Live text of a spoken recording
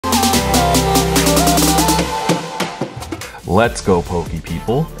Let's go, Poke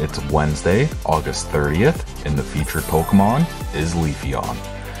people. It's Wednesday, August 30th, and the featured Pokemon is Leafeon.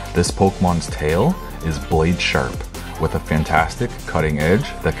 This Pokemon's tail is blade sharp, with a fantastic cutting edge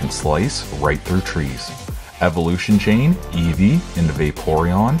that can slice right through trees. Evolution chain, Eevee into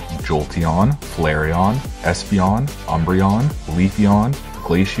Vaporeon, Jolteon, Flareon, Espeon, Umbreon, Leafeon,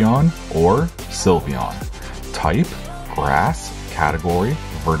 Glaceon, or Sylveon. Type, grass. Category,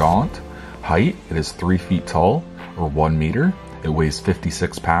 Verdant. Height, it is 3 feet tall, or 1 meter. It weighs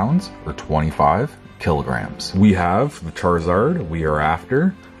 56 pounds, or 25 kilograms. We have the Charizard we are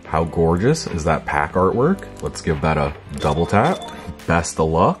after. How gorgeous is that pack artwork? Let's give that a double tap. Best of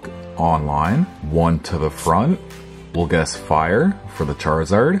luck online. 1 to the front. We'll guess fire for the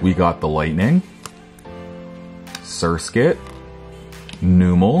Charizard. We got the Lightning, Surskit,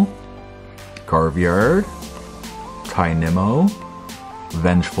 Numel, Garviard, Tynemo,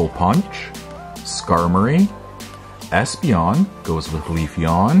 Vengeful Punch, Skarmory, Espeon goes with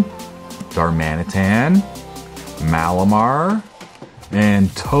Leafeon, Darmanitan, Malamar, and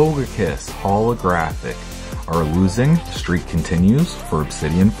Togekiss holographic. Our losing streak continues for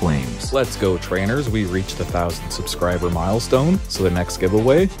Obsidian Flames. Let's go, trainers. We reached the 1,000 subscriber milestone, so the next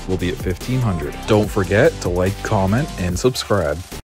giveaway will be at 1,500. Don't forget to like, comment, and subscribe.